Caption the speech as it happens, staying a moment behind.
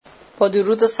با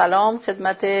درود و سلام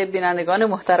خدمت بینندگان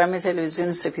محترم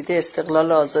تلویزیون سپیده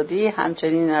استقلال آزادی،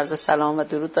 همچنین عرض سلام و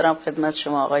درود دارم خدمت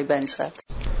شما آقای بنیصدر.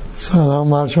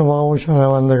 سلام بر شما و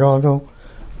شنوندگان و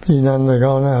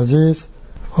بینندگان عزیز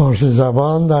فارسی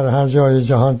زبان در هر جای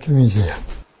جهان که می‌زیند.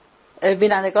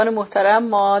 بینندگان محترم،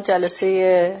 ما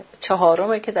جلسه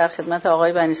 4 که در خدمت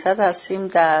آقای بنیصدر هستیم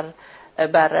در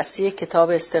بررسی کتاب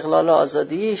استقلال و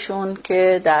آزادی ایشون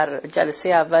که در جلسه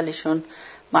اولشون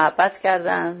محبت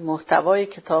کردن، محتوای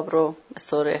کتاب رو به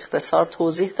طور اختصار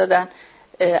توضیح دادن.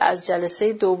 از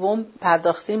جلسه دوم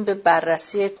پرداختیم به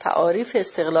بررسی تعاریف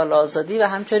استقلال و آزادی و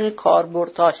همچنین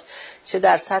کاربردهاش، چه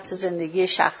در سطح زندگی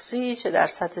شخصی، چه در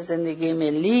سطح زندگی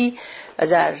ملی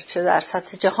و چه در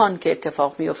سطح جهان که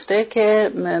اتفاق میفته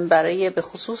که برای به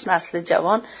خصوص نسل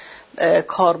جوان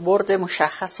کاربرد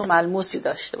مشخص و ملموسی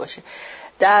داشته باشه.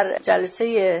 در جلسه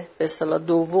به اصطلاح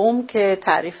دوم که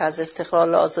تعریف از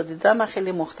استقلال و آزادی دادم، من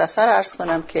خیلی مختصر عرض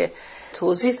کنم که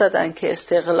توضیح دادن که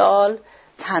استقلال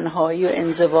تنهایی و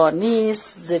انزوا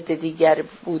نیست، ضد دیگر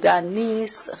بودن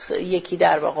نیست، یکی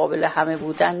در مقابل همه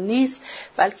بودن نیست،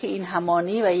 بلکه این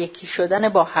همانی و یکی شدن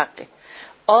با حقه.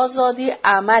 آزادی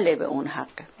عمل به اون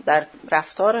حقه، در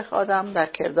رفتار آدم، در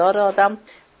کردار آدم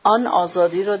آن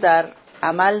آزادی رو در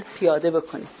عمل پیاده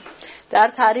بکنیم. در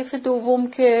تعریف دوم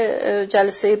که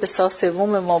جلسه بسیار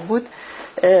سوم ما بود،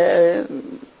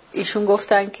 ایشون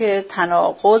گفتن که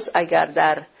تناقض اگر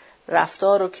در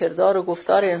رفتار و کردار و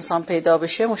گفتار انسان پیدا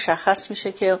بشه، مشخص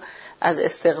میشه که از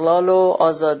استقلال و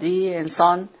آزادی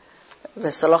انسان به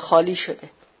اصطلاح خالی شده.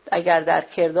 اگر در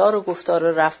کردار و گفتار و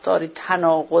رفتاری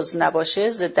تناقض نباشه،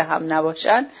 ضد هم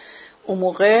نباشن، اون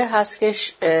موقع هست که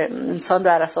انسان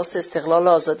در اساس استقلال و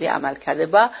آزادی عمل کرده.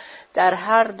 و در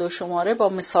هر دو شماره با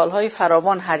مثالهای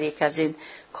فراوان هر یک از این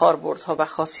کاربردها و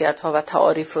خاصیت‌ها و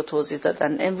تعاریف رو توضیح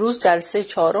دادن. امروز جلسه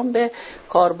 4 به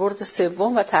کاربرد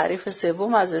سوم و تعریف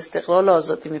سوم از استقلال و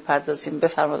آزادی میپردازیم.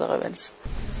 بفرمایید آقای بنیصدر.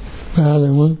 بله،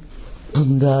 من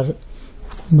در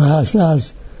بحث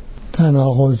از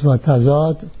تناقض و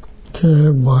تضاد که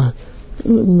باید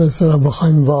مثلا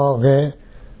بخوایم واقع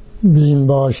بین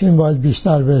باشیم باید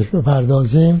بیشتر بهش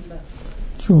بپردازیم،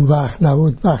 چون وقت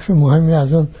نبود بخش مهمی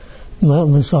از اون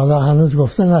مثلا هنوز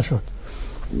گفته نشد.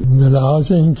 به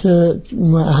لحاظ اینکه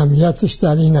اهمیتش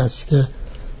در این است که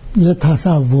یه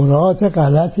تصورات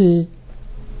غلطی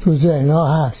تو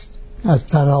ذهن‌ها هست از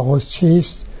تناقض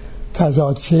چیست،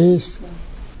 تضاد چیست،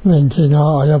 اینکه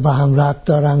اینا آیا به هم ربط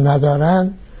دارن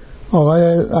ندارن. آقای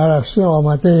ارسطو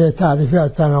آمده یه تعریفی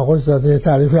از تناقض داده، یه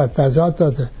تعریفی از تضاد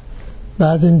داده،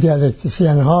 بعد این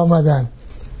دیالکتیسین ها آمدن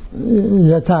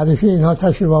یه تعریفی اینها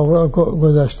تشریف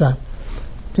گذاشتن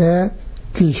که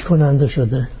پیش کننده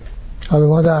شده. حالا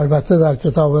ما البته در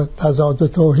کتاب تضاد و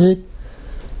توحید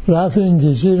رفع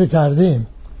انگیزی رو کردیم،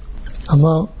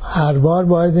 اما هر بار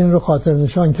باید این رو خاطر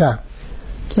نشان کرد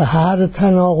که هر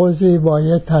تناقضی با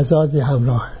یه تضادی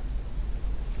همراهه.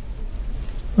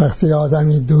 وقتی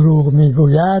آدمی دروغ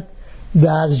میگوید،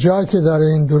 در جا که داره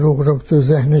این دروغ رو تو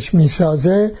ذهنش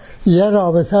میسازه، یه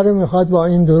رابطه رو میخواد با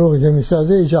این دروغی که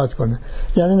میسازه ایجاد کنه.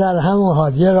 یعنی در همون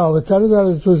حال یه رابطه رو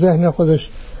داره تو ذهن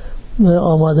خودش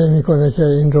آماده میکنه که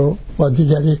این رو با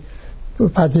دیگری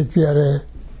پدید بیاره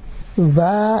و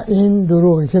این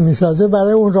دروغی که میسازه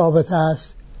برای اون رابطه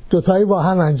است. دوتایی با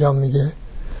هم انجام میده.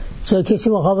 چه کسی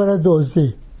مخابره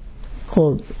دزدی،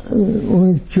 خب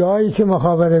اون جایی که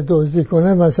مخابره دزدی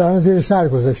کنه مثلا زیر سر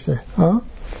گذاشته،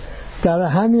 در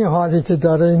همین حالی که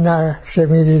داره نقشه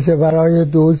میریزه برای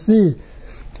دزدی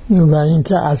و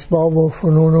اینکه اسباب و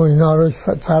فنون و اینا رو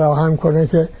فراهم کنه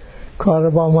که کار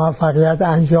با موفقیت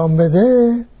انجام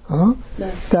بده،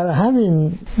 در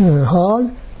همین حال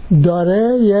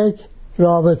داره یک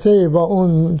رابطه با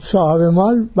اون صاحب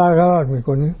مال برقرار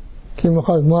میکنه که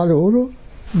میخواد مال او رو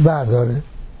برداره.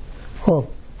 خب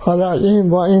حالا این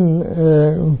با این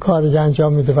کاری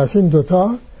انجام میده. پس این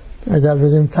دوتا اگر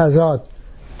بگیم تضاد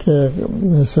که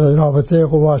مثل رابطه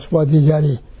قواس با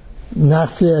دیگری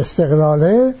نفی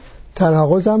استقلاله،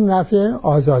 تناقض هم نفی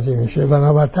آزادی میشه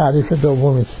بنابر تعریف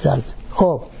دومی که کردیم.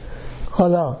 خب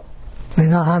حالا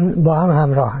اینا هم با هم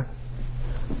همراهن.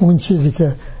 اون چیزی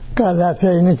که غلطه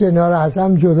اینه که اینا رو از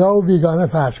هم جدا و بیگانه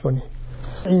فرض کنی.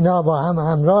 اینا با هم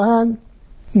همراهن.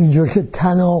 اینجور که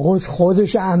تناقض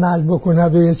خودش عمل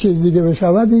بکند و یه چیز دیگه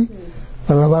بشودی،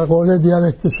 بنابر قول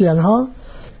دیالکتیسین ها،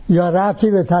 یا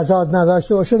ربطی به تضاد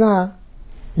نداشته باشه، نه،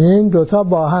 این دوتا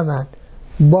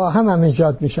با هم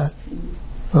ایجاد میشن.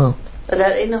 و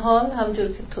در این حال همونجور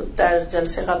که در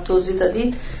جلسه قبل توضیح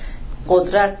دادید،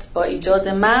 قدرت با ایجاد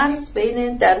مرز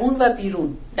بین درون و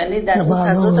بیرون، یعنی در اون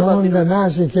تضاد با بیرون،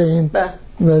 مرزی که این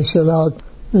به اصطلاح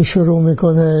شروع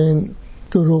میکنه این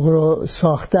دروغ رو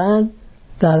ساختن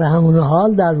در همون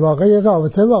حال در واقع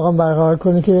رابطه واقعا برقرار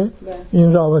کنه که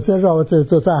این رابطه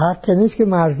دو تا حق نیست که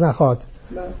مرز نخواد.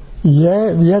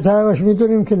 یه طرفش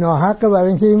میدونیم که ناحقه برای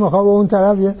اینکه این مخواه به اون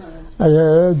طرف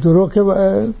دروغ که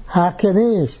حق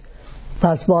نیست،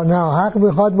 پس با ناحق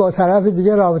میخواد با طرف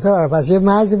دیگه رابطه برقرار، پس یه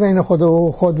مرز بین خود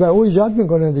و او ایجاد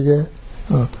میکنه دیگه.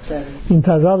 این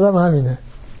تضاد هم همینه.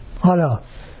 حالا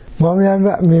ما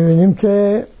میبینیم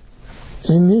که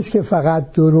این نیست که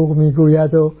فقط دروغ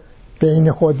میگوید و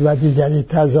بین خود و دیگری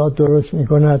تضاد درست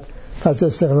میکند پس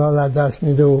استقلال از دست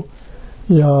میده و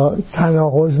یا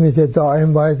تناقض میده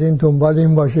دائم باید این دنبال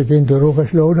این باشه که این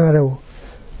دروغش لو نره و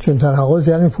چون تناقض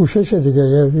یعنی پوشش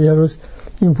دیگه. یه روز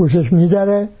این پوشش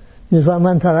میداره میفهم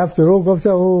من طرف دروغ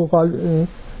گفته و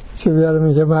چه بیاره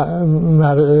میگه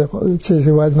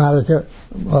چیزی باید معرکه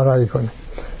آرایی کنه.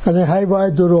 یعنی هی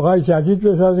باید دروغای جدید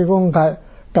بسازه که اون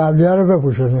قبلی ها رو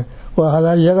بپوشونه و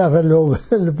حالا یه دفعه لو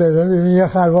بده یه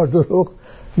خروار دروغ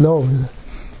لو بده.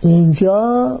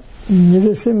 اینجا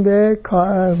میرسیم به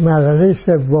مرحله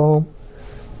سوم.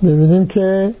 میبینیم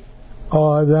که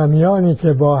آدمیانی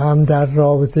که با هم در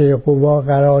رابطه قوا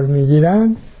قرار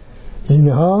میگیرن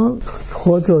اینها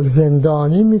خود رو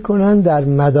زندانی میکنن در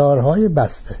مدارهای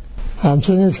بسته.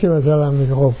 همچنین است که مثلا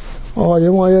میگه خب آقای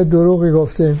ما یه دروغی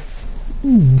گفتیم،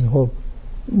 خب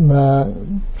و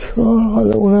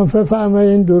حالا اونم فهمه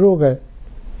این دروغه،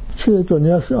 چه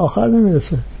دنیا آخر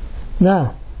نمیرسه.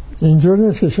 نه اینجور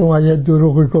نیست که شما یه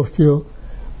دروغی گفتی و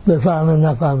بفهمه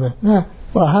نفهمه، نه،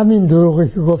 با همین دروغی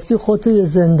که گفتی خودتو یه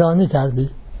زندانی کردی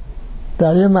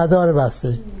در یه مدار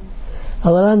بسته.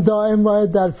 اولا دائم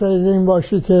باید در فکر این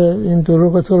باشی که این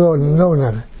دروغ تو رو لو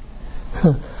نره،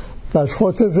 پس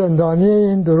خودت زندانی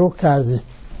این دروغ کردی،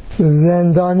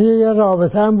 زندانی یه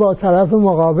رابطه هم با طرف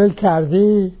مقابل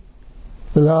کردی،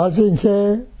 به لحاظ این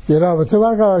که یه رابطه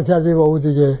برقرار کردی با او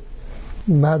دیگه،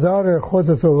 مدار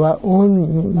خودتو و اون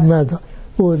مدار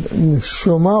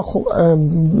شما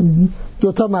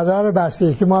دو تا مدار بسته،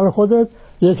 یکی مال خودت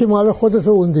یکی مال خودت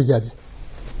و اون دیگری،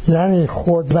 یعنی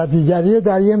خود و دیگری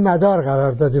در یه مدار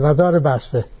قرار دادی، مدار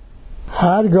بسته.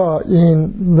 هرگاه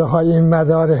این بخوای این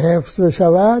مدار حفظ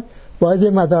بشود باید یه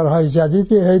مدارهای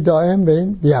جدیدی هی دائم به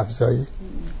این بیفزایی.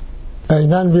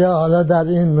 عیناً بیا حالا در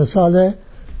این مثال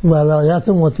ولایت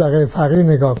مطلقه فقیه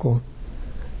نگاه کن.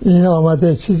 این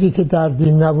آمده چیزی که در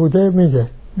دین نبوده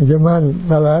میگه من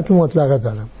ولایت مطلقه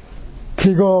دارم.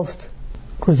 کی گفت؟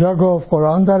 کجا گفت؟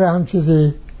 قرآن داره هم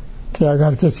چیزی که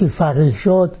اگر کسی فقیه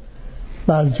شد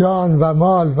بر جان و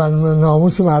مال و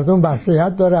ناموس مردم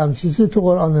بصیحت داره، هم چیزی تو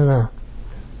قرآن نه.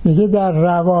 میگه در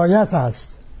روایت هست.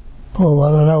 خب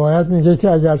حالا روایت میگه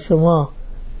که اگر شما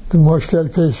مشکل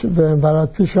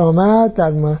برات پیش آمد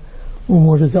در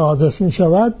اموری که حادث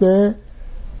میشود به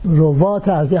روات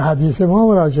از حدیث ما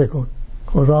مراجعه کن.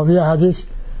 خب راوی حدیث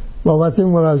بابت این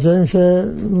مراجعه میشه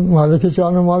مالک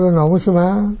جان و مال و ناموس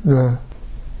من؟ نه.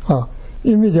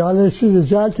 این میگه حالا چیزی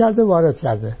جعل کرده وارد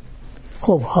کرده.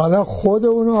 خب حالا خود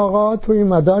اون آقا تو این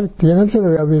مدار دیگه نمیتونه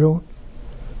بیا بیرون.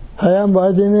 هم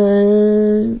باید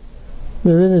اینه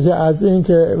ببینی که از این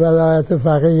که ولایت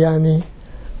فقیه یعنی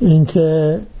این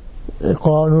که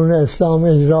قانون اسلام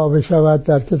اجرا بشود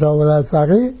در کتاب ولایت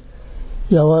فقیه،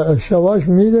 یا شواش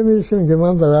میرسیم که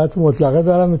من ولایت مطلقه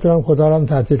دارم میتونم خدا رو هم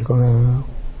تعطیل کنم،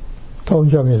 تا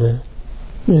اونجا میره.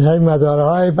 این های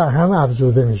مدارهای به هم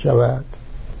افزوده میشود.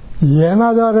 یه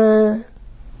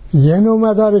نوع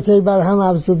مداره که بر هم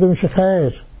افزوده میشه،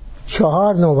 خیر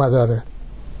 4 نوع مداره: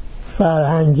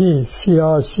 فرهنگی،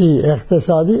 سیاسی،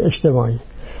 اقتصادی، اجتماعی.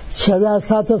 چه در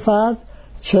سطح فرد،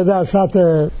 چه در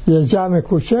سطح یه جمع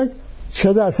کوچک،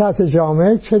 چه در سطح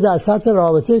جامعه، چه در سطح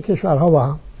رابطه کشورها با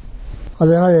هم.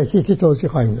 حالا اینا یکی توضیح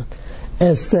خواهیم داد.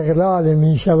 استقلال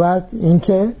می شود این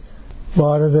که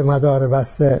وارد مدار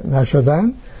بسته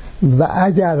نشدن و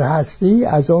اگر هستی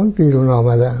از اون بیرون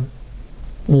آمدن.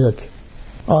 یک.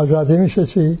 آزادی میشه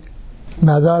چی؟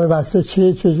 مدار بسته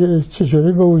چیه؟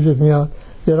 چجوری به وجود میاد؟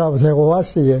 یه رابطه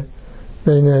قواست دیگه،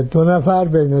 بین 2 نفر،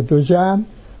 بین 2 جمع،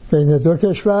 بین 2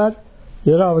 کشور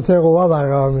یه رابطه قوا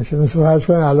برقرار میشه. مثل فرض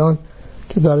کنید الان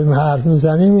که داریم حرف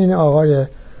میزنیم این آقای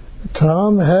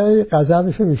ترامپ هی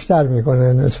غضبشو بیشتر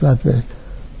میکنه نسبت به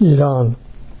ایران.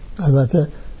 البته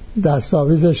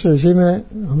دستاویزش رژیم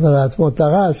ولایت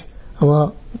مطلقه است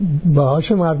اما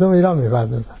باهاش مردم ایران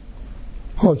میپردازن.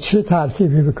 خب چه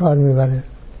ترکیبی به کار میبره؟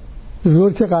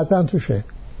 زور که قطعا توشه،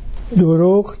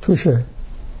 دروغ توشه،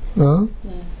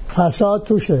 فساد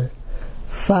توشه،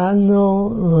 فن و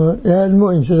علم و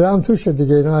این چیزا هم توشه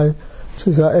دیگه. اینا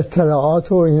چیزا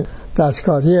اطلاعات و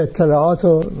دستکاری اطلاعات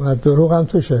و دروغ هم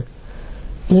توشه.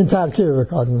 این ترکیب به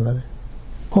کار میبره.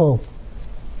 خب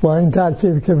با این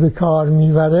ترکیب که به کار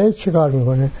میبره چی کار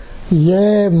میکنه؟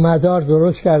 یه مدار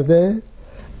درست کرده،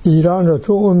 ایران رو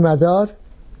تو اون مدار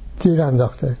گیر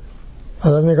انداخته.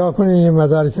 حالا نگاه کنید این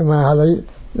مدار که من حالا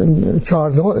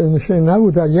 4 نوشه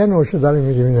نبود، یه نوشه داره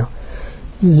میگیم اینا.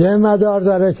 یه مدار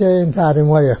داره که این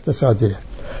تحریم‌های اقتصادیه،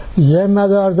 یه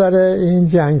مدار داره این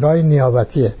جنگ‌های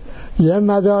نیابتیه، یه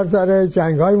مدار داره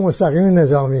جنگ‌های مستقیم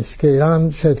نظامیش که ایران هم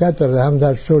شرکت داره، هم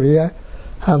در سوریه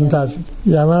هم در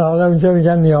یمن. حالا اونجا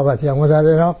میگن نیابتی، اما در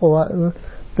عراق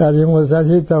در یه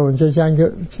مدتی در اونجا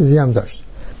جنگ چیزی هم داشت.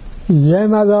 یه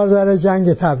مدار داره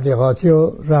جنگ تبلیغاتی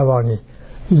و روانی،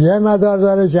 یه مدار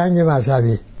داره جنگ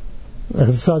مذهبی،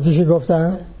 اقتصادیش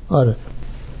گفتم؟ آره.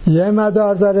 یه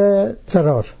مدار داره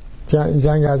ترور،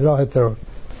 جنگ از راه ترور.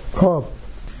 خب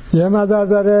یه مدار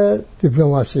داره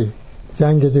دیپلماسی،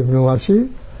 جنگ دیپلماسی،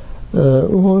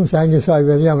 اون جنگ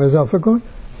سایبری هم اضافه کن،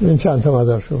 این چند تا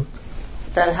مدار شد.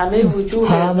 در همه وجود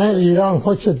همه ایران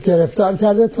خودش گرفتار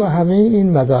کرده تو همه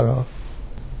این مدارها.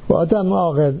 و آدم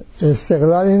عاقل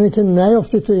استقلال اینه که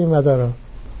نیفتی تو این مدارها،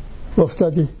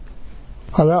 افتادی.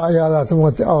 حالا ایالات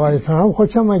متحده آقای هم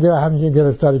خودش هم همین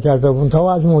گرفتاری کرده بود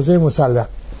تا از موضع مسلح،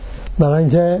 برای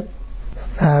اینکه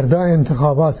فردا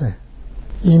انتخاباته.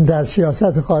 این در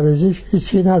سیاست خارجیش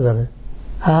هیچی نداره،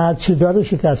 هر چی داره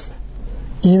شکسته.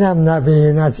 اینم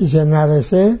به نتیجه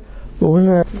نرسه،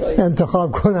 اون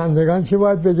انتخاب کنندگان چی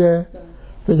باید بگه؟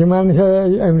 بگه من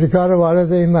که امریکا رو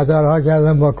وارد این مدارها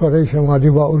کردم، با کره شمالی،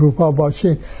 با اروپا، با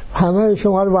چین، همه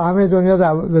شما رو با همه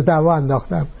دنیا به دعوا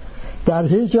انداختم، در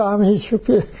هیچ جا هم هیچ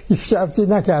پیشرفتی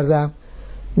نکردم.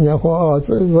 میگم خب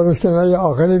برو کنار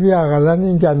عاقل بی اقلا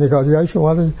این گندکاری‌های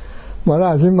شما رو، ما رو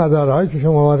از این مدارهایی که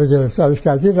شما ما رو گرفتارش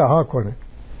کردی رها کنه.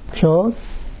 شد؟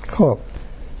 خب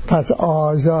پس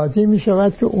آزادی می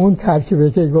شود که اون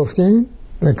ترکیبی که گفتیم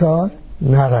به کار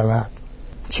نرود.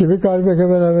 چی به کار بگه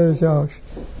بره جاش؟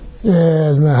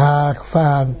 علم، حق،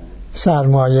 فن،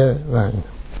 سرمایه و این.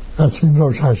 از این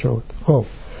روشن شد. خب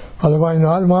حالا با این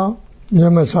حال ما یه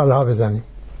مثال ها بزنیم.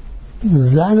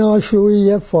 زناشویی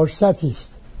یه فرصتی است،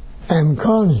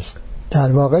 امکانی است.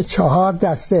 در واقع 4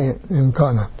 دسته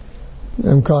امکانند: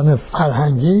 امکان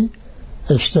فرهنگی،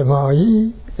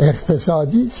 اجتماعی،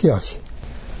 اقتصادی، سیاسی.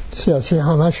 سیاسی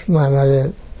همش معنای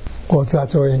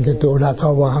قدرت و اینکه دولت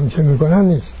ها با هم چه میکنن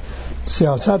نیست.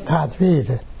 سیاست تدبیر،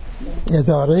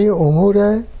 اداره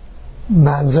امور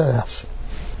منزل است.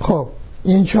 خب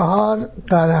این 4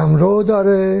 قلمرو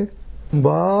داره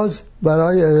باز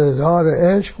برای اظهار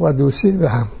عشق و دوستی به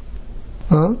هم.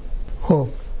 خب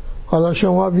حالا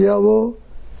شما بیا و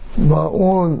با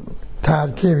اون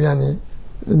ترکیب، یعنی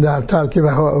در ترکیب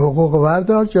حقوق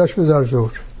وردار جاش بذار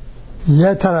زور.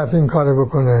 یه طرف این کار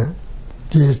بکنه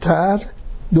دیرتر،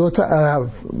 2 طرف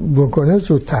بکنه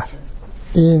زودتر.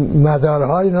 این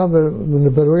مدارها اینا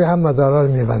به روی هم مدارها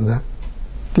رو میبندن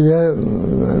دیگه.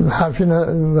 حرفی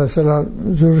مثلا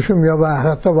زورشون بیا و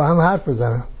حتی با هم حرف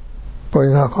بزنن. با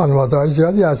اینا خانواده های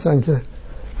زیادی هستن که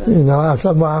اینا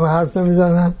اصلا با هم حرف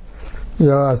نمیزنن،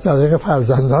 یا از طریق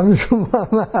فرزندانشون با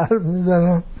هم حرف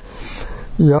میزنن،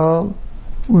 یا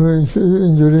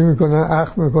اینجوری میکنن،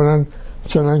 اخم میکنن،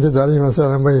 چنان که داری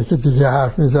مثلا با یکی دیگه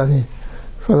حرف میزنی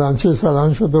فلان چیز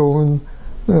فلان شده، اون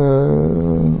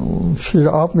شیر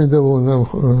آب میده و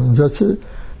اونجا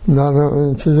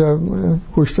چیز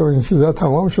گوشت و این چیزا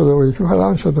تمام شده و یکی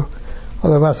فلان شده.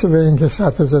 حالا بسه به این که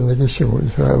سطح زندگیش چی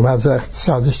بود، وضع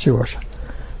اقتصادیش چی باشه.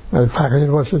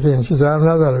 فقیر باشه که این چیزا هم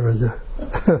نداره بگه.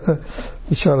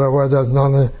 بیچاره باید از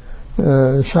نان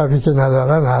شبی که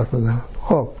ندارن حرف بزنن.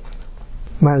 خب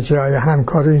مرجعای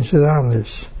همکاری این چیزا هم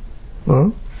نیست.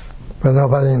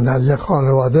 بنابراین در یک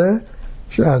خانواده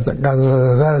از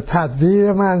نظر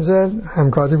تدبیر منزل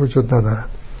همکاری وجود ندارد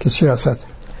که سیاست.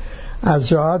 از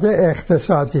جهات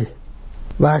اقتصادی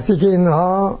وقتی که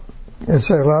اینها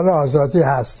استقلال آزادی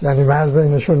هست، یعنی مرز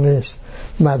بینشون نیست،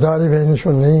 مداری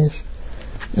بینشون نیست،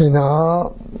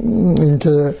 اینها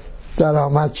اینکه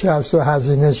درآمد چه هست و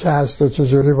هزینه چه هست و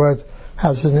چجوری باید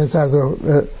هزینه کرد و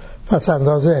پس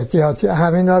اندازه احتیاطی،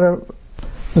 همینا رو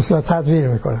مثلا تدبیر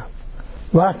میکنن.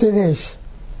 وقتی نیست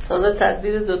تازه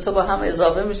تدبیر 2 با هم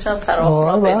اضافه میشن،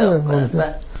 فراخواه پیدا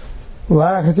میکنن.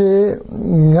 وقتی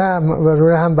نه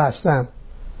روی هم بستن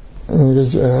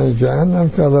جهنم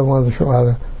که حالا مال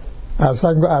شوهر،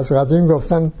 اصلا از قدیم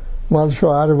گفتن مال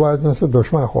شوهر باید مثل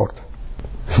دشمن خورد.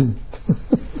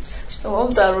 شما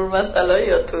هم ضرور مسئله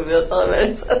یادتون بیاد آقای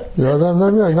بنی‌صدر؟ یادم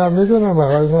نمیاد، من میدونم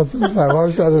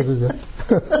آقای شده دیگه.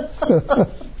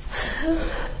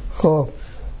 خب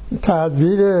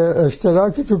تدبیر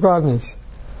اشتراکی تو کار نیست.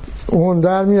 اون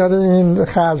در میاره این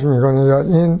خرج میکنه، یا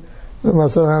این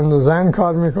مثلا زن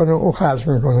کار میکنه او خرج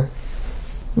میکنه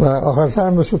و آخر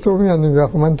سرم به تو میاد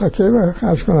میگه من تا کی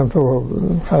خرج کنم تو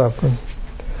خراب کنی.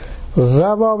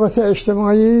 روابط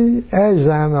اجتماعی ای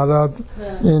زن، حالا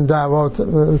این دعوا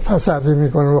تصدی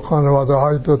میکنه به خانواده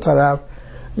های دو طرف،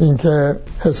 اینکه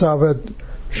حساب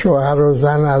شوهر و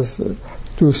زن از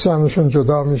دوستانشون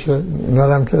جدا میشه،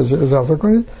 اینا هم که اضافه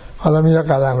کنید. حالا میگه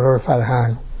قلمرو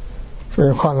فرهنگ.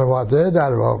 این خانواده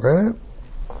در واقع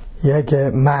یک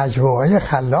مجموعه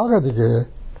خلاق دیگه،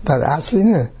 در اصل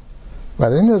اینه،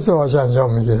 برای این ازدواج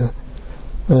انجام میگیره.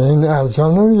 این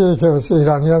انجام نمیگیره که مثل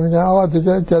ایرانی ها میگن آقا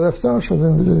دیگه گرفتار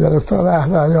شدیم، دیگه گرفتار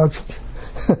اهل حیات شدیم.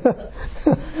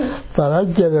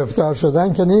 برای گرفتار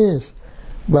شدن که نیست،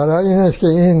 برای این است که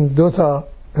این دو تا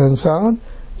انسان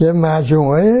یه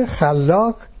مجموعه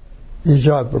خلاق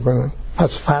ایجاد بکنن،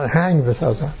 پس فرهنگ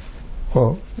بسازن.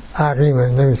 خب عقیمه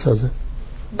نمیسازه،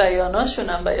 بیاناشون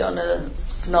هم بیان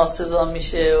ناسزا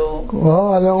میشه و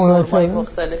اونا فرمای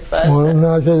مختلف.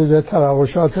 اونا که دیگه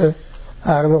تراوشات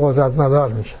عقل قدرت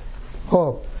مدار میشه.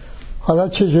 خب حالا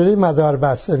چجوری مدار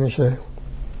بسته میشه؟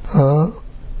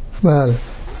 بله،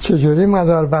 چجوری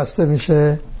مدار بسته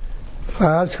میشه؟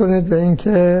 فرض کنید به این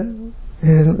که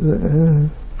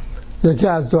یکی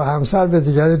از دو همسر به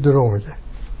دیگری دروغ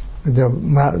میگه،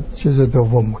 چیز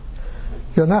دوم بود،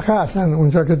 یا نه اصلا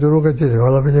اونجا که دروغ دیده،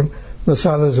 حالا بگیم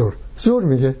مثال زور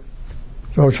میگه،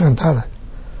 روشن‌تره،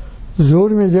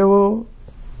 زور میگه و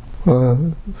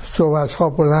صبح از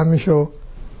خواب بلند میشه و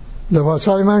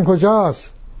لباسای من کجاست؟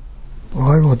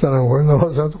 آقای محترم خواهی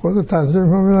لباسات خود تنظیم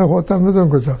کنم، خودتم بدون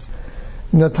کجاست.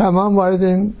 نه تمام باید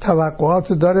این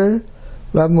توقعات داره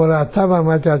و مرتب هم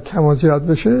اگر کم و زیاد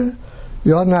بشه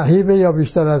یا نهیبه یا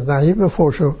بیشتر از نهیبه،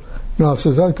 فحش و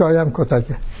ناسزا که آیم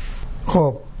کتکه.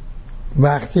 خب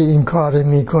وقتی این کار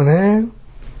میکنه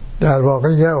در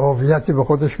واقع یه هویتی به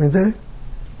خودش میده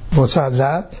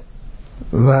مسلط،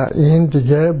 و این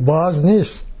دیگه باز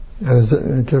نیست،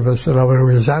 یعنی که به اصطلاح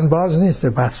روی زن باز نیست،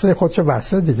 بسته خودشو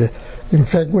بسته دیگه. این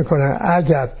فکر میکنه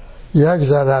اگر یک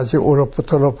ذره از این اروپ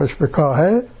تلوپش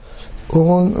بکاهه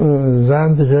اون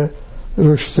زن دیگه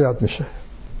روش زیاد میشه،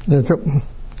 یعنی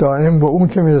دائم به اون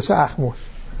که میرسه اخموس.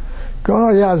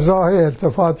 گاهی از راه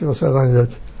التفاتی مثلا یک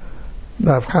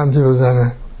لبخندی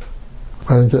بزنه،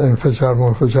 برای اینکه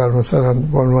انفجار مثلا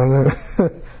بلمانه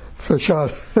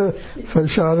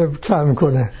فشار کم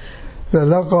کنه،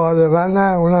 ولی غالبا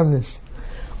نه، اونم نیست.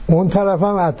 اون طرف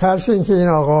هم از ترس اینکه این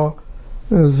آقا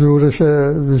زورش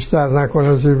بیشتر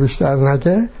نکنه، زور بیشتر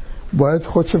نگه، باید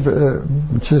خودش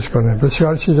چیز کنه،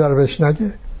 بسیار چیزا رو بهش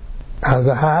نگه، از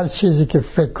هر چیزی که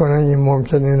فکر کنه این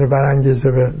ممکنه اینو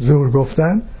برانگیزه به زور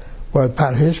گفتن باید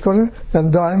پرهیز کنه، یعنی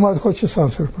دائم باید خودش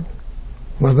سانسور کنه.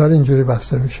 مدار اینجوری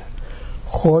بسته میشه،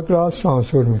 خود را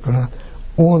سانسور میکنن،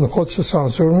 اون خودش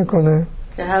سانسور میکنه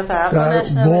که حرف حق در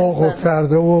نشنوه بوق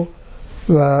کرده و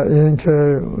این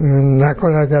که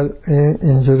نکنه، اگر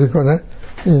اینجوری کنه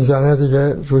این زنه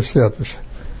دیگه روش زیاد بشه.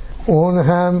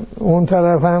 اون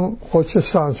طرف هم خودش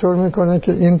سانسور میکنه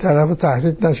که این طرف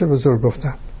تحریک نشه به زور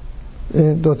گفتن.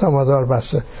 این دوتا مدار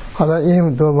بسته. حالا این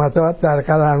دو مدار در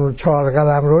قلمرو 4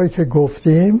 قلمرویی که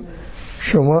گفتیم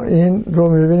شما این رو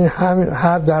میبینید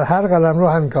در هر قلمرو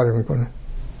همین کاری میکنه،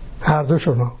 هر دو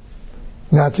شما.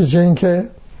 نتیجه این که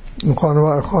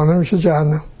خانه میشه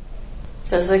جهنم.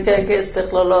 کسی که اگه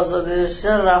استقلال آزادی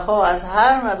شدن رها از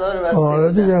هر مدار بسته.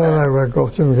 آره دیگه من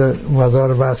گفتم که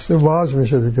مدار بسته باز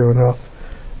میشه دیگه اونا.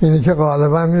 اینی که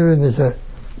غالبا میبینی که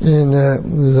این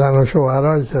زن و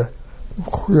شوهرایی که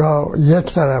یا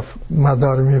یک طرف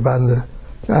مدار میبنده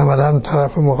که عملا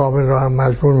طرف مقابل رو هم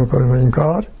مجبور میکنه به این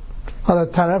کار. حالا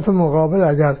طرف مقابل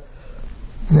اگر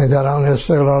نگران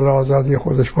استقلال آزادی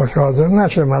خودش باشه، حاضر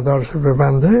نشه مدارشو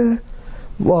ببنده،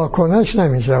 واکنش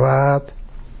نمیشود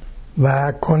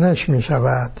و کنش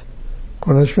میشود.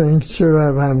 کنش به این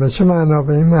به چه معنا؟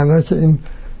 به این معنا که این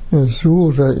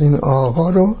زور این آقا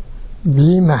رو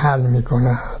بی محل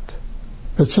میکند.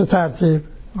 به چه ترتیب؟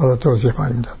 حالا توضیح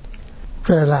خواهیم داد.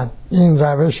 فعلا این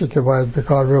روشی که باید به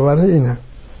کار ببره اینه: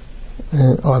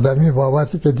 آدمی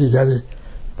بابتی که دیگری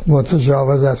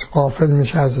متجاوز از غافل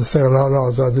میشه از استقلال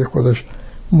آزادی خودش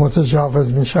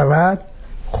متجاوز میشود،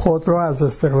 خود رو از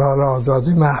استقلال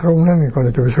آزادی محروم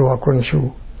نمیکنه که بشه واکنش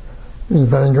او. این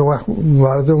برای اینکه وقت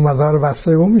وارد اون مدار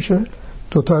بسته او میشه،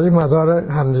 دوتایی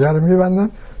مدار همدیگر رو میبندن،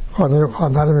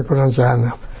 خانه رو میکنن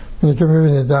جهنم. اینی که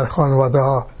میبینید در خانواده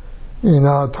ها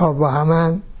اینا تا با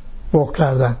همن بغض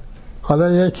کردن،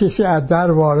 حالا یک کسی از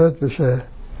در وارد بشه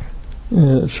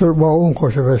با اون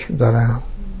خوشو بش دارن،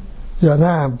 یا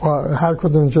نه با هر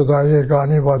کدوم جدایی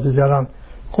یگانه با دیگران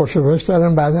خوشو بش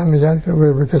دارن، بعدا میگن که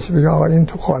به کسی بگه آقا این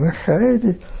تو خانه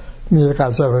خیلی میره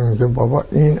غضبه، میگه بابا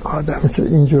این آدم که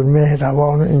اینجور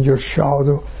مهربان و اینجور شاد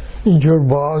و اینجور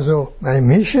باز و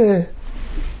میشه.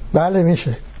 بله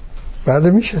میشه،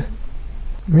 بله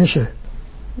میشه.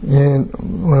 این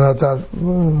در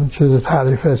چیز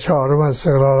تعریف 4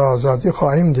 استقلال آزادی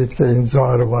خواهیم دید که این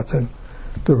ظاهر باطن،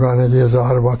 دوگانگی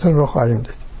ظاهر باطن رو خواهیم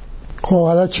دید. خب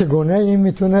حالا چگونه این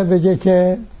میتونه بگه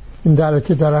که این در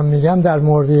که دارم میگم در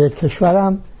مورد یک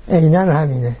کشورم عیناً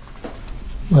همینه؟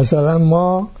 مثلا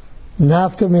ما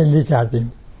نفت ملی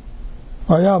کردیم،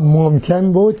 آیا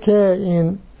ممکن بود که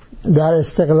این در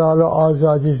استقلال و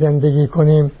آزادی زندگی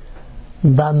کنیم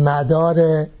و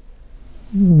مدار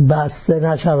بسته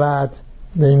نشود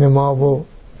بین ما و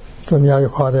دنیای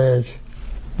خارج؟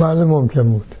 بله ممکن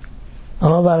بود،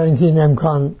 اما برای اینکه این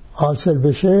امکان حاصل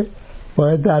بشه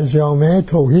باید در جامعه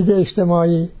توحید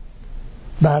اجتماعی،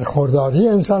 برخورداری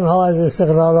انسان ها از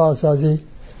استقلال و آزادی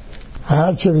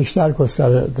هرچه بیشتر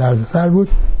گسترده‌تر بود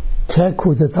که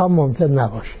کودتا ممکن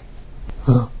نباشه.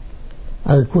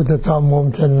 اگه کودتا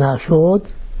ممکن نشد،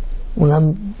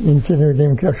 اونم این که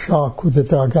نمیدیم که شاه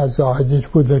کودتا که از زاهدی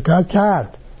کودتا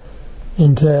کرد،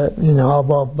 این که اینها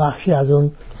با بخشی از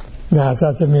اون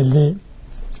نهضت ملی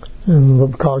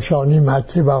کاشانی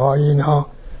مکی بقای اینها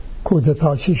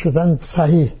کودتاچی شدن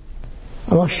صحیح،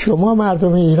 اما شما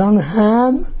مردم ایران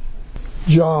هم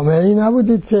جامعه‌ای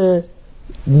نبودید که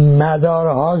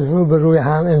مدارها رو به روی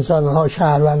هم انسانها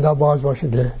شهروندها باز باشه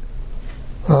که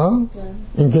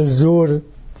اینکه زور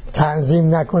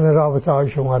تنظیم نکنه رابطه های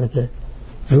شما رو، که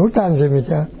زور تنظیم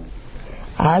میکرد.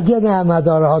 اگه نه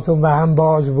مدارهاتون به هم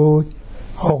باز بود،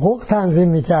 حقوق تنظیم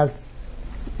میکرد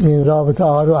این رابطه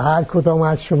ها رو. هر کدام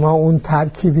از شما اون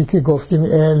ترکیبی که گفتیم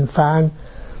علم، فن،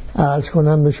 عرض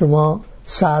کنم به شما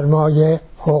سرمایه،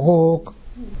 حقوق،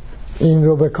 این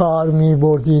رو به کار می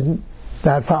بردید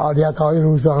در فعالیت های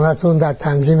روزانه‌تون در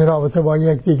تنظیم رابطه با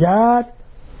یکدیگر،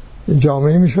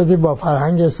 جامعه می شدید با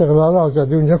فرهنگ استقلال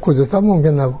آزادی. اونجا کودتا ممکن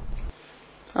نبود.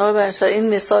 آقای بنی‌صدر،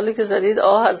 این مثالی که زدید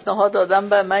از نهاد دادم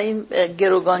به من، این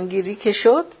گروگانگیری که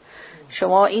شد،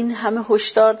 شما این همه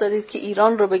هشدار دادید که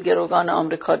ایران رو به گروگان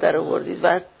آمریکا در آوردید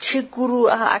و چه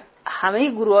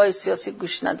همه گروه‌های سیاسی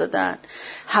گوش ندادن،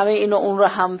 همه اینو اون رو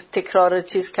هم تکرار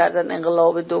چیز کردن،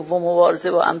 انقلاب دوم،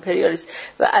 مبارزه با امپریالیسم،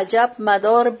 و عجب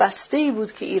مدار بسته‌ای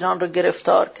بود که ایران رو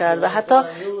گرفتار کرد. و حتی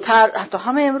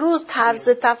همه امروز طرز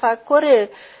تفکر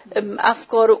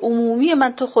افکار عمومی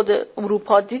من تو خود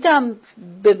اروپا دیدم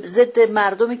به ضد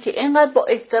مردمی که اینقدر با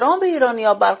احترام به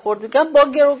ایرانی‌ها برخورد می‌کردن، با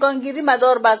گروگانگیری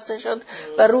مدار بسته شد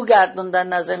و رو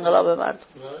گردوندن از انقلاب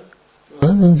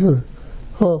مردم. اینجور.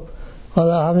 خب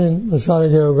حالا همین مثال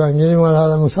گروگانگیری، من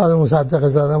حالا مثال مصدق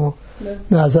زدم و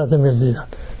نهضت ملی داد.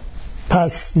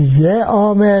 پس یه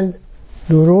عامل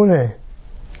درونه.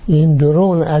 این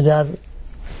درون اگر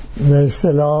به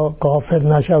اصطلاح غافل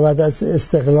نشود از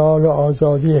استقلال و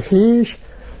آزادی خویش،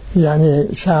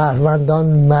 یعنی شهروندان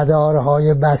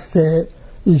مدارهای بسته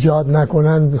ایجاد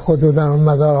نکنند، خود رو در اون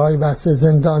مدارهای بسته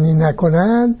زندانی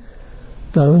نکنند،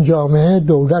 در اون جامعه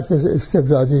دولت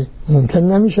استبدادی ممکن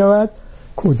نمی شود،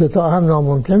 کودتا هم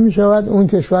ناممکن می شود. اون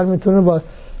کشور میتونه با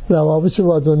روابط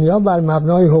با دنیا بر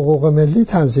مبنای حقوق ملی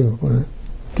تنظیم کنه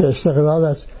که استقلال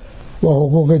است، با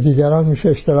حقوق دیگران میشه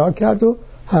اشتراک کرد و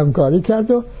همکاری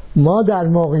کرد. و ما در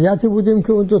موقعیتی بودیم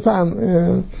که اون دوتا هم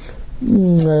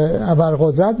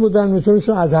ابرقدرت بودن،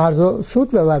 میتونستیم از هر دو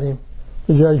سود ببریم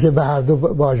به جایی که به هر دو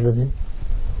باج بدیم.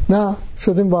 نه،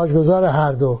 شدیم باجگذار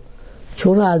هر دو،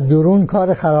 چون از درون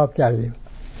کار خراب کردیم.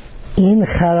 این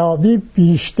خرابی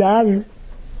بیشتر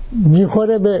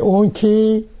میخوره به اون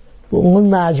که به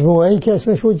اون مجموعه‌ای که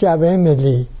اسمش بود جبهه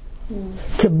ملی،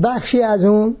 که بخشی از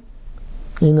اون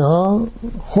اینها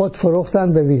خود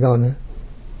فروختن به بیگانه،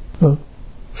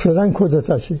 شدن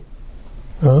کودتاچی.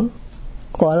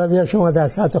 حالا بیا شما در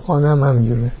سطح خانه هم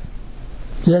همینجوره،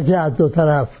 یکی از دو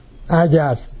طرف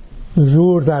اگر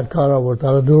زور در کار آورد،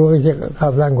 حالا دروغی که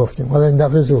قبلا گفتیم، حالا این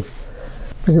دفعه زور،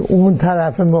 اون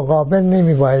طرف مقابل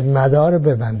نمی باید مدار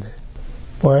ببنده،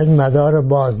 باید مدار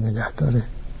باز نگه داره.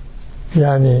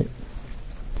 یعنی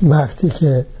وقتی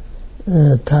که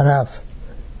طرف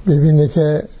ببینه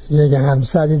که یک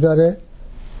همسری داره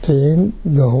که این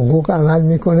به حقوق عمل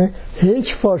میکنه،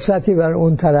 هیچ فرصتی بر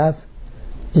اون طرف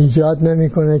ایجاد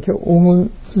نمیکنه که اون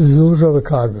زور رو به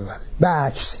کار ببره،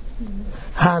 برعکس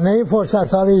همه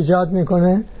فرصت ها رو ایجاد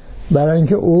میکنه برای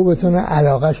اینکه او بتونه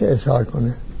علاقش اظهار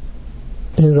کنه.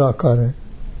 این راهکاره.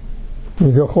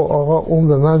 میگه خب آقا اون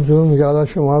به من زور میگه، حالا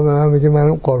شما به من میگه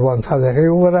من قربان صدقه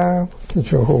او برم که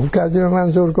چه خوب کردی به من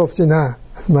زور گفتی. نه،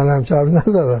 من هم چرا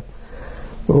ندارم.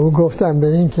 او گفتم به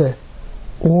این که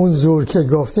اون زور که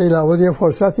گفته لابد یه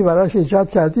فرصتی براش ایجاد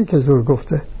کردی که زور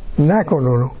گفته، نکن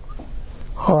اونو.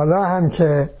 حالا هم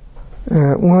که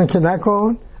اونو که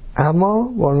نکن، اما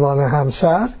به عنوان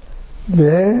همسر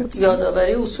به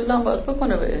یادآوری اصول هم باید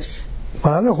بکنه بهش.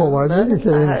 بله خب باید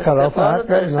که این خلاف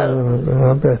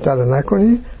حق بهتره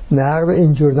نکنی، نقد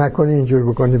اینجور نکنی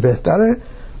اینجور بکنی بهتره،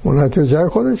 اونها تو جای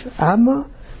خودش. اما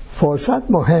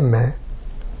فرصت مهمه،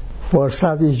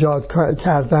 فرصت ایجاد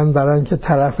کردن برای اینکه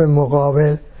طرف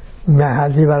مقابل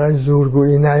محلی برای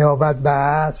زورگویی نیابد،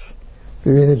 بعد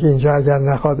ببینی که اینجا اگر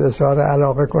نخواد اظهار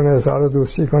علاقه کنه، اظهار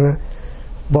دوستی کنه،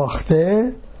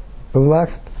 باخته، اون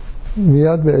وقت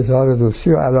میاد به اظهار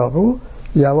دوستی و علاقه و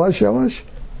یواش یواش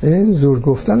این زور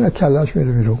گفتن از کلاش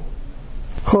میره بیرون.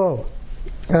 خب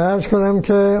عرض کنم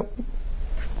که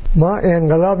ما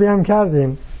انقلابی هم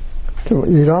کردیم که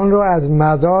ایران رو از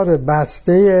مدار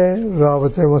بسته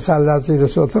رابطه مسلط زیر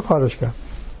سلطه خارج کرد.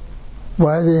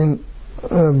 باید این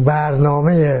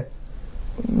برنامه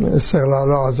استقلال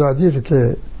و آزادی رو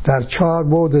که در 4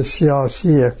 بعد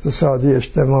سیاسی، اقتصادی،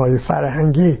 اجتماعی،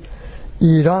 فرهنگی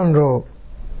ایران رو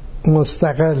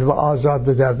مستقل و آزاد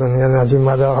بگردونه، یعنی از این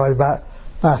مدارهای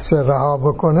بسته رها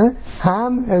بکنه،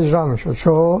 هم اجرا میشد.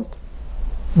 شد؟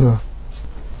 نه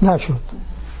نشد.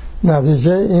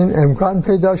 نتیجه این امکان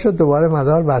پیدا شد دوباره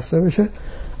مدار بسته بشه.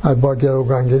 با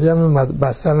گروگانگیری هم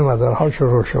بستن مدارها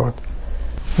شروع شد.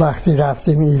 وقتی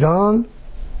رفتیم ایران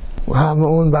هم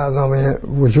اون برنامه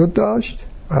وجود داشت،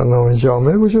 برنامه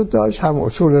جامع وجود داشت، هم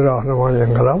اصول راهنمای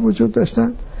انقلاب وجود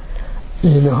داشتن.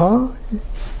 اینها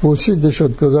بوسیده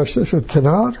شد، گذاشته شد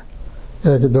کنار.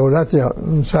 یک دولتی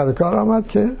سرکار آمد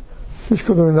که هیچ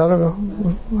کدوم اینا رو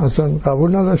اصلا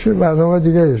قبول نداشت، برنامه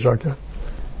دیگه اجرا کرد.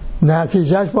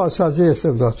 نتیجهش بازسازی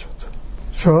استبداد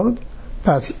شد.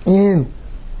 پس این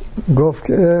گفت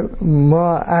که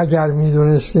ما اگر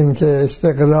میدونستیم که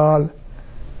استقلال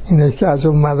اینه که از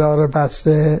اون مدار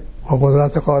بسته و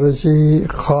قدرت خارجی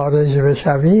خارج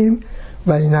بشویم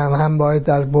و این هم باید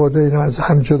در بعد این از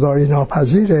هم جدایی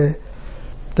ناپذیره،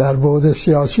 در بعد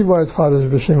سیاسی باید خارج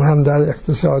بشیم، هم در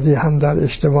اقتصادی، هم در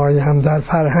اجتماعی، هم در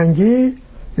فرهنگی،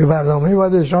 یه برنامه‌ای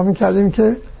باید اجرا می‌کردیم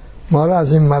که ما رو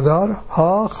از این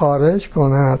مدارها خارج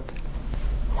کند.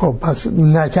 خب پس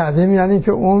نکردیم، یعنی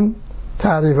که اون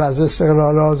تعریف از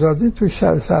استقلال آزادی تو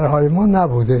سرهای ما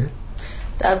نبوده.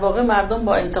 در واقع مردم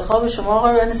با انتخاب شما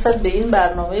آقای بنی‌صدر به این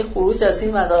برنامه خروج از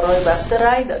این مدارهای بسته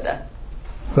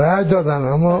رأی دادن.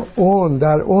 اما اون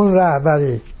در اون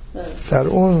رهبری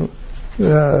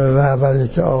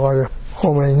که آقای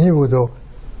خمینی بود و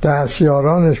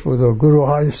دستیارانش بود و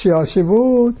گروه‌های سیاسی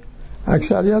بود،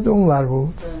 اکثریت اونور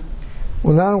بود.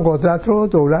 اونا هم قدرت رو،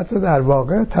 دولت رو در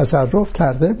واقع تصرف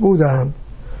کرده بودن.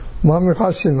 ما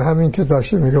میخواستیم همین که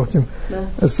داشته میگفتیم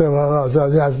استقلال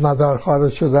آزادی از مدار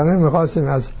خارج شدنه، میخواستیم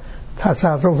از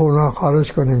تصرف اونا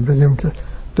خارج کنیم، بگیم که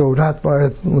دولت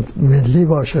باید ملی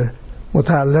باشه،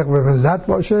 متعلق به ملت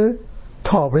باشه،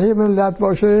 تابع ملت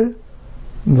باشه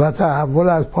و تحول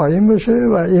از پایین بشه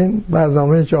و این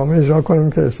برنامه جامع اجرا کنیم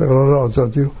که استقلال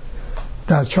آزادی رو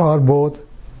در 4 بعد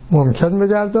ممکن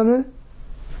بگردانه.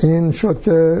 این شد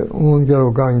که اون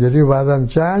گروگانگیری و بعدم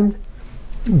جنگ،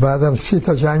 بعدم 30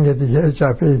 تا جنگ دیگه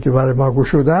جبهه‌ای که برای ما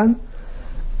گشودن،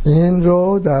 این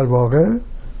رو در واقع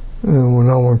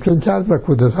ناممکن کرد و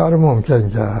کودتا رو ممکن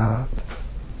کرد.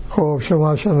 خب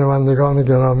شما شنوندگان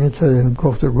گرامی که این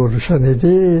گفتگو رو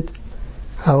شنیدید،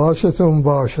 حواستون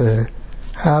باشه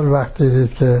هر وقت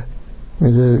دیدید که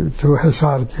میگه تو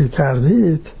حصارگیر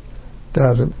کردید،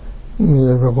 در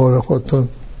به قول خودتون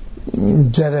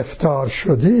گرفتار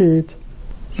شدید،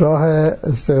 راه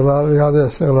استقلال، یاد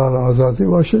استقلال آزادی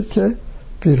باشید که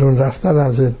بیرون رفتن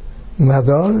از این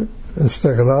مدار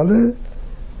استقلال،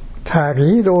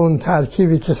 تغییر اون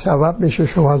ترکیبی که سبب میشه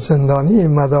شما زندانی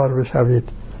این مدار بشوید،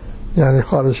 یعنی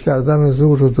خارج کردن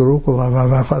زور و دروغ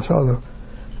و فساد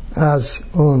از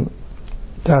اون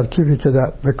ترکیبی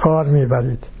که به کار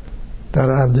میبرید در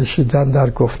اندیشیدن، در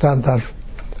گفتن، در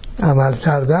عمل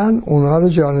کردن، اونها رو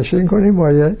جانشین کنیم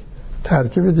با یک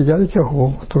ترکیب دیگری که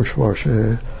حقوق توش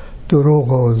باشه،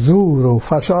 دروغ و زور و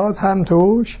فساد هم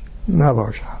توش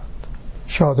نباشد.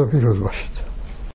 شاد و پیروز باشید.